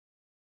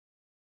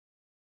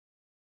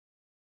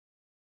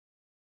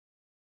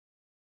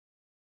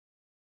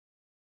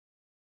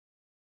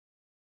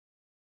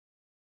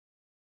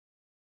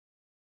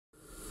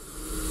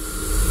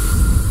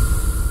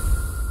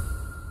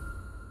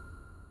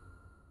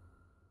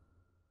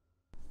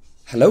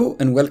Hello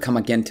and welcome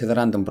again to the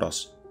Random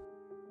Bros.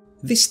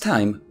 This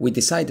time we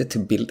decided to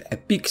build a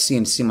big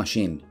CNC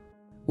machine.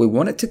 We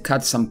wanted to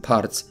cut some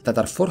parts that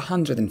are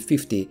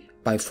 450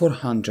 by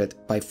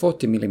 400 by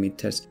 40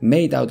 mm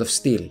made out of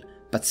steel,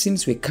 but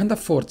since we can't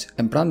afford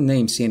a brand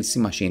name CNC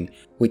machine,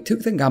 we took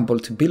the gamble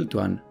to build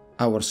one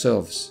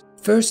ourselves.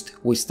 First,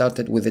 we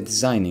started with the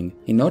designing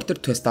in order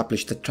to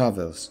establish the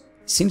travels.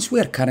 Since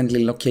we are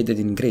currently located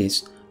in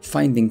Greece,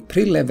 finding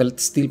pre-leveled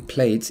steel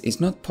plates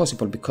is not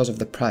possible because of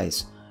the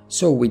price.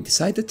 So we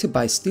decided to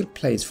buy steel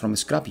plates from a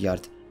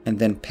scrapyard and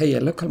then pay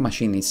a local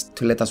machinist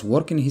to let us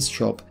work in his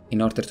shop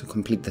in order to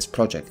complete this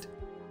project.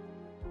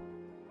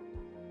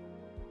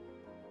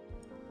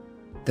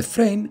 The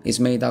frame is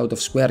made out of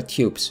square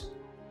tubes.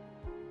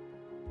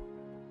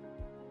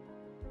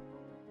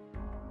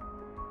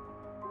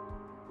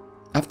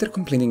 After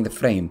completing the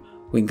frame,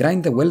 we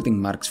grind the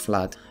welding marks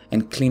flat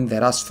and clean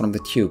the rust from the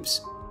tubes.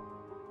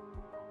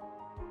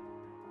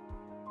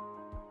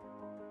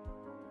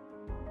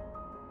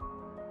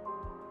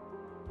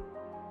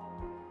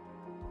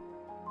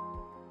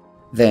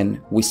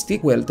 Then we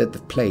stick welded the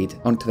plate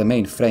onto the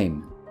main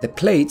frame. The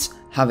plates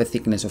have a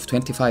thickness of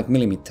 25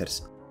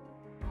 mm.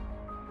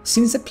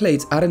 Since the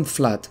plates aren't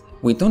flat,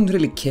 we don't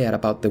really care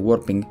about the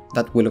warping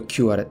that will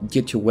occur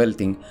due to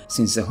welding,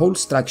 since the whole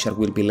structure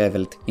will be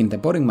leveled in the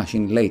boring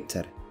machine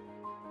later.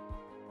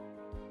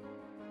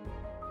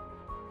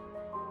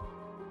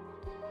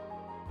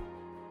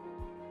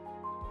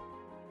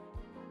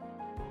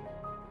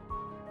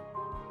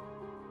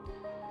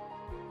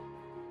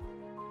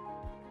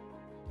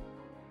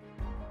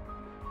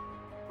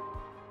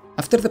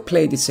 After the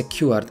plate is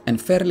secured and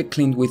fairly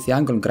cleaned with the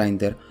angle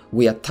grinder,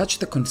 we attach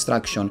the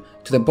construction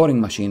to the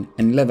boring machine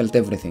and leveled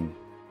everything.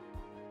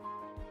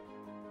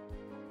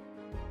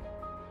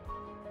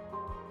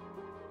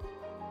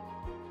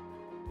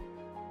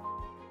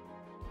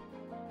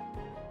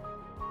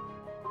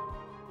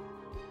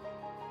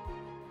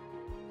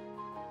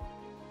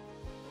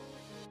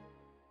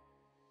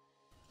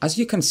 As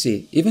you can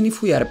see, even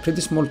if we are a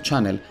pretty small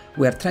channel,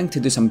 we are trying to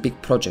do some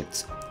big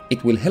projects.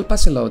 It will help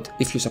us a lot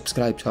if you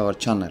subscribe to our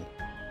channel.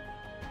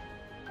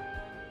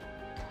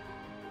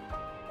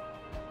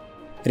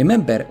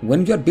 Remember,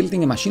 when you are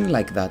building a machine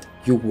like that,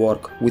 you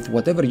work with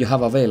whatever you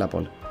have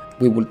available.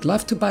 We would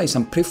love to buy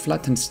some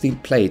pre-flattened steel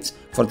plates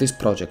for this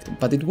project,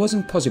 but it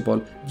wasn't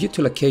possible due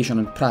to location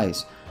and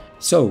price.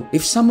 So,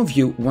 if some of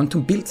you want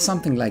to build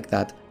something like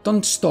that,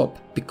 don't stop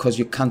because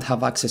you can't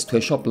have access to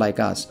a shop like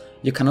us.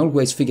 You can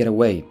always figure a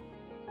way.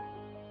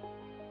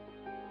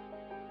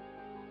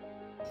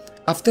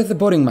 After the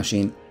boring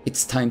machine,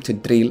 it's time to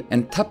drill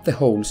and tap the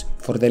holes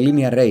for the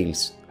linear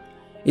rails.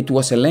 It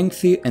was a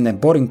lengthy and a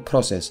boring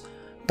process,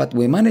 but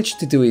we managed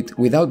to do it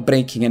without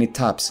breaking any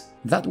taps.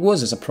 That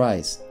was a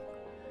surprise.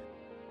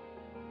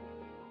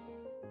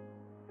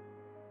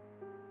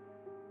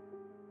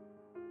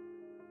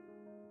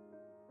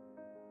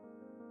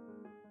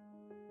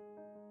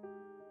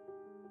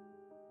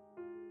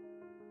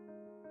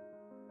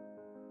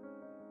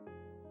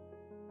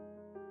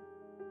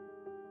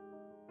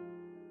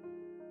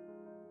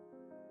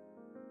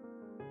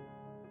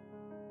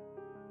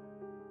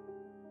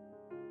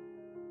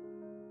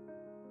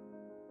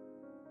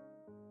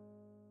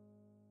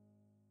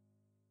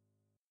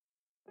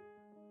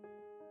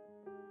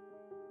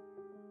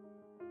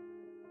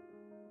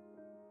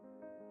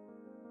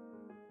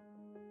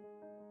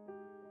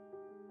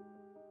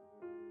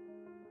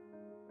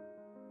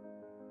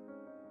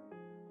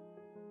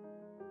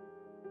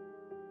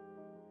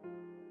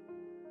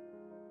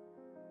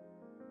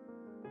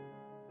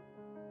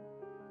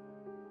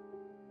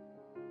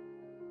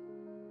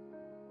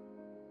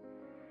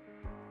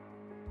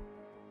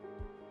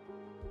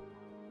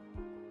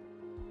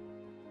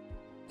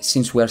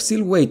 Since we are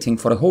still waiting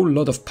for a whole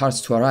lot of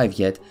parts to arrive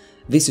yet,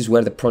 this is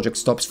where the project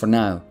stops for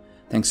now.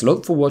 Thanks a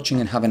lot for watching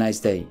and have a nice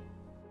day.